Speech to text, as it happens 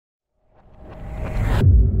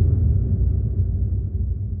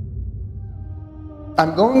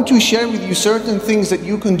I'm going to share with you certain things that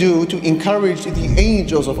you can do to encourage the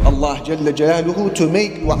angels of Allah Jalla Jalaluhu to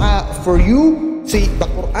make dua for you. See, the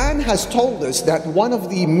Quran has told us that one of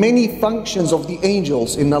the many functions of the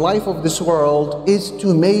angels in the life of this world is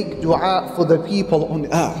to make dua for the people on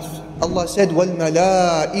earth. Allah said,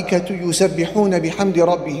 وَالْمَلَائِكَةُ يُسَبِّحُونَ بِحَمْدِ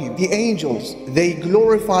رَبِّهِمْ. The angels, they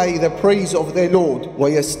glorify the praise of their Lord.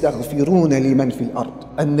 وَيَسْتَغْفِرُونَ لِمَنْ فِي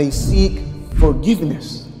الْأَرْضِ. And they seek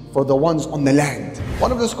forgiveness for the ones on the land.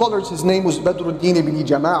 One of the scholars, his name was Badruddin ibn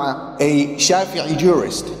Jama'ah, a Shafi'i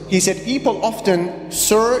jurist. He said people often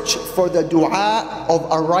search for the dua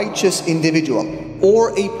of a righteous individual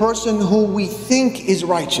or a person who we think is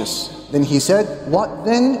righteous. Then he said, what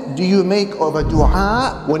then do you make of a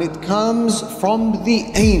dua when it comes from the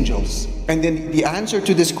angels? And then the answer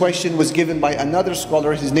to this question was given by another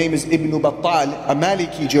scholar. His name is Ibn Battal, a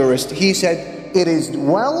Maliki jurist. He said, it is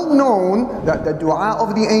well known that the dua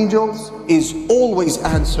of the angels is always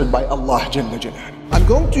answered by Allah Jalla Jalaluhu. I'm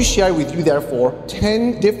going to share with you therefore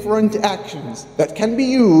 10 different actions that can be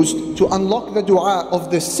used to unlock the dua of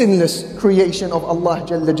the sinless creation of Allah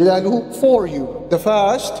Jalla Jalaluhu for you. The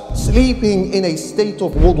first, sleeping in a state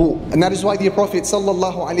of wudu. And that is why the Prophet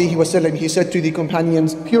Sallallahu Alaihi Wasallam, he said to the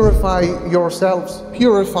companions, purify yourselves,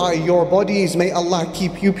 purify your bodies, may Allah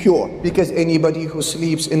keep you pure. Because anybody who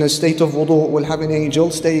sleeps in a state of wudu will have an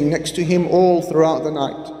angel staying next to him all throughout the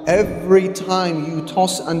night. Every time you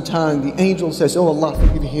toss and turn, the angel says, oh Allah,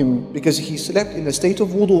 forgive him, because he slept in a state of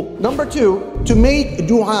wudu. Number two, to make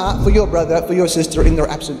dua for your brother, for your sister in their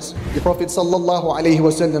absence. The Prophet Sallallahu Alaihi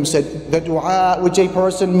Wasallam said, the dua which a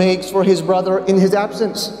person makes for his brother in his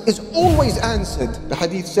absence is always answered. The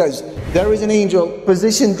hadith says, there is an angel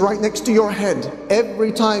positioned right next to your head.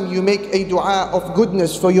 Every time you make a dua of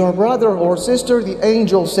goodness for your brother or sister, the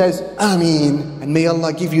angel says, Ameen, and may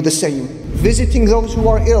Allah give you the same. Visiting those who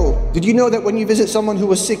are ill. Did you know that when you visit someone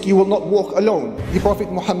who is sick, you will not walk alone? The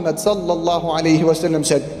Prophet Muhammad Sallallahu Alaihi Wasallam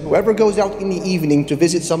said, whoever goes out in the evening to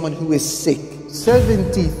visit someone who is sick,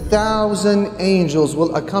 70,000 angels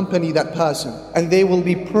will accompany that person, and they will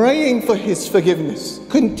be praying for his forgiveness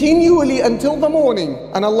continually until the morning,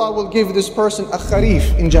 and Allah will give this person a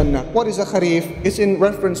kharif in Jannah. What is a kharif? It's in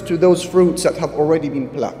reference to those fruits that have already been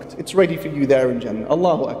plucked. It's ready for you there in Jannah.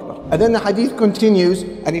 Allahu Akbar. And then the hadith continues,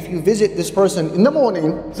 and if you visit this person in the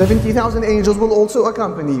morning, 70,000 angels will also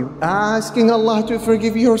accompany you, asking Allah to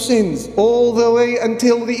forgive your sins all the way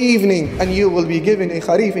until the evening, and you will be given a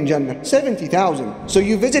kharif in Jannah. 70,000. So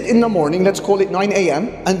you visit in the morning, let's call it 9 a.m.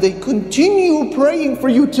 and they continue praying for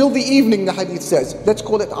you till the evening, the hadith says. Let's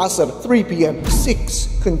call it Asr, 3 p.m.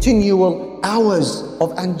 6 continual hours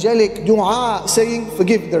of angelic dua saying,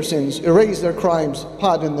 forgive their sins, erase their crimes,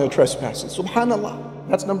 pardon their trespasses. Subhanallah.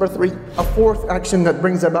 That's number 3. A fourth action that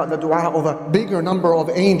brings about the dua of a bigger number of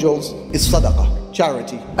angels is sadaqah,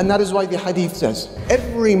 charity. And that is why the hadith says,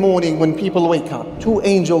 every morning when people wake up, 2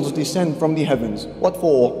 angels descend from the heavens. What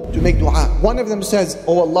for? To make dua. One of them says,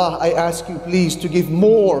 oh Allah, I ask you please to give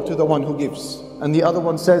more to the one who gives. And the other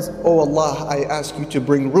one says, oh Allah, I ask you to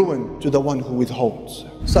bring ruin to the one who withholds.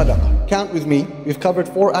 Sadaqah. Count with me. We've covered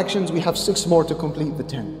 4 actions. We have 6 more to complete the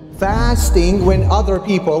 10. Fasting when other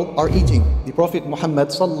people are eating. The Prophet Muhammad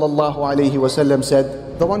Sallallahu Alaihi Wasallam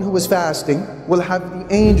said, the one who is fasting will have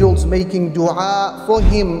the angels making dua for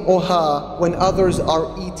him or her when others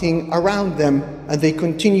are eating around them, and they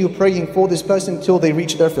continue praying for this person till they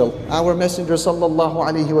reach their fill. Our Messenger Sallallahu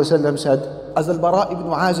Alaihi Wasallam said, as Al-Bara ibn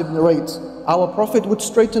Azib narrates, our Prophet would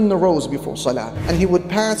straighten the rows before Salah, and he would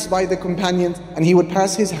pass by the companions, and he would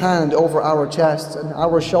pass his hand over our chests and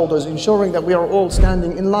our shoulders, ensuring that we are all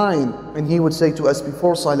standing in line. And he would say to us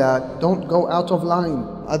before Salah, don't go out of line,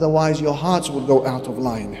 otherwise your hearts will go out of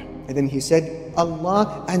line. And then he said,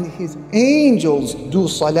 Allah and His angels do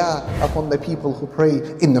Salah upon the people who pray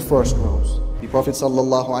in the first rows. The Prophet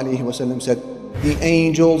Sallallahu Alaihi Wasallam said, the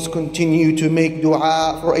angels continue to make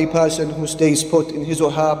dua for a person who stays put in his or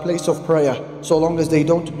her place of prayer, so long as they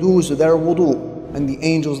don't lose their wudu. And the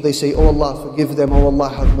angels, they say, oh Allah, forgive them, oh Allah,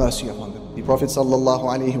 have mercy upon them. The Prophet Sallallahu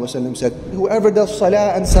Alaihi Wasallam said, whoever does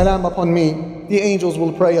salah and salam upon me, the angels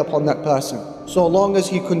will pray upon that person. So long as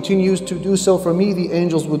he continues to do so for me, the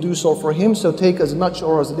angels will do so for him. So take as much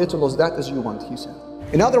or as little as that as you want, he said.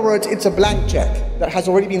 In other words, it's a blank check that has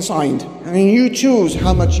already been signed. And you choose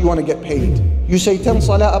how much you want to get paid. You say 10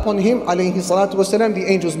 salah upon him, alayhi salatu wasalam, the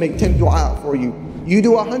angels make 10 dua for you. You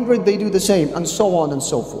do 100, they do the same, and so on and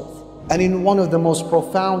so forth. And in one of the most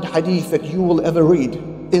profound hadith that you will ever read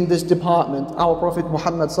in this department, our Prophet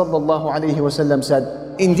Muhammad Sallallahu Alaihi Wasallam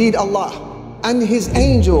said, indeed Allah and His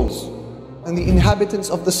angels and the inhabitants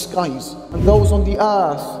of the skies and those on the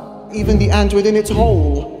earth, even the ant within its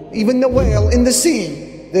hole, even the whale in the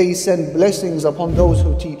sea, they send blessings upon those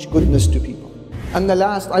who teach goodness to people. And the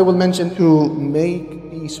last I will mention, to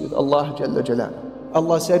make peace with Allah Jalla Jalaluhu.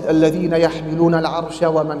 Allah said, الَّذِينَ يَحْمِلُونَ الْعَرْشَ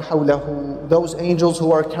وَمَنْ حَوْلَهُ. Those angels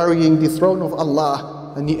who are carrying the throne of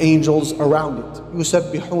Allah and the angels around it.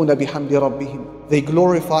 يُسَبِّحُونَ بِحَمْدِ رَبِّهِمْ. They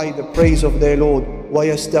glorify the praise of their Lord.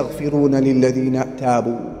 وَيَسْتَغْفِرُونَ لِلَّذِينَ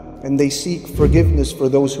تَابُوا. And they seek forgiveness for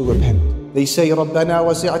those who repent. They say, رَبَّنَا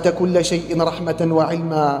وَسِعْتَ كُلَّ شَيْءٍ رَحْمَةً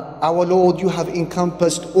وَعِلْمًا. Our Lord, you have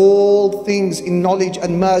encompassed all things in knowledge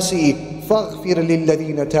and mercy. فَاغْفِرْ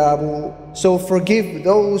لِلَّذِينَ تَابُوا. So forgive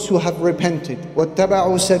those who have repented.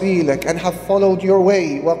 وَاتَّبَعُوا سَبِيلَكَ. And have followed your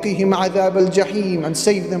way. وَقِهِمْ عَذَابَ الْجَحِيمِ. And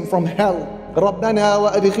save them from hell.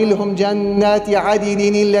 رَبَّنَا وَأَدْخِلْهُمْ جَنَّاتِ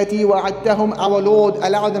عَدْنٍ الَّتِي وَعَدتَّهُمْ. Our Lord,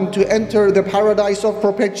 allow them to enter the paradise of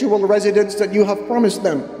perpetual residence that you have promised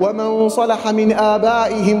them. وَمَنْ صَلَحَ مِنْ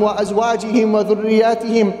آبَائِهِمْ وَأَزْوَاجِهِمْ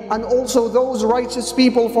وَذُرِّيَّاتِهِمْ. And also those righteous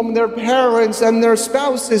people from their parents and their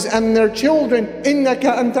spouses and their children. إِنَّكَ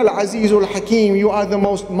أَنْتَ الْعَزِيزُ الْحَكِيمُ. You are the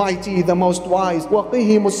most mighty, the most wise.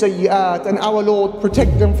 وَقِهِمُ السَّيِّئَاتِ. And our Lord,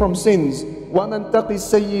 protect them from sins. وَمَنْ تَقِ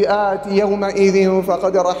السَّيِّئَاتِ يَوْمَئِذٍ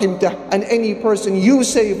فَقَدْ رَحِمْتَهُ. And any person you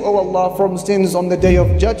save, O Allah, from sins on the day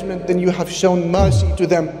of judgment, then you have shown mercy to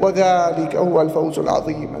them. وَذَلِكَ هُوَ الْفَوْزُ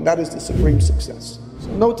الْعَظِيمُ. And that is the supreme success. So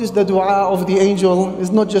notice the dua of the angel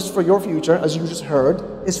is not just for your future, as you just heard.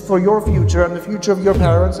 It's for your future and the future of your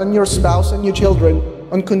parents and your spouse and your children,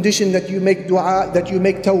 on condition that you make dua, that you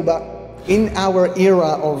make tawbah. In our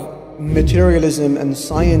era of materialism and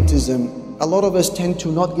scientism, a lot of us tend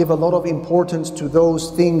to not give a lot of importance to those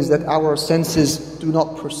things that our senses do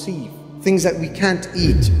not perceive. Things that we can't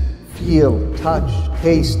eat, feel, touch,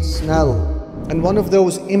 taste, smell. And one of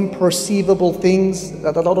those imperceivable things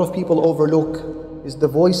that a lot of people overlook is the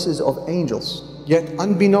voices of angels. Yet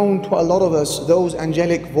unbeknown to a lot of us, those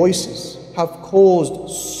angelic voices have caused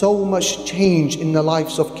so much change in the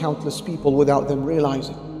lives of countless people without them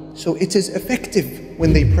realizing. So it is effective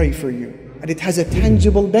when they pray for you. And it has a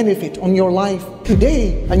tangible benefit on your life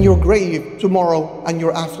today and your grave tomorrow and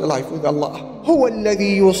your afterlife with Allah. هُوَ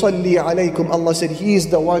الَّذِي يُصَلِّي عَلَيْكُمْ. Allah said, He is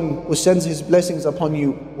the one who sends His blessings upon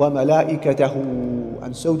you. وَمَلَائِكَتَهُ.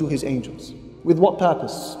 And so do His angels. With what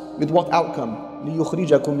purpose? With what outcome?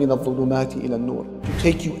 لِيُخْرِجَكُم مِّنَ الظُّلُمَاتِ إِلَى النُّورِ. To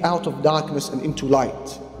take you out of darkness and into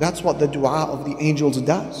light. That's what the dua of the angels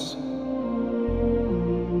does.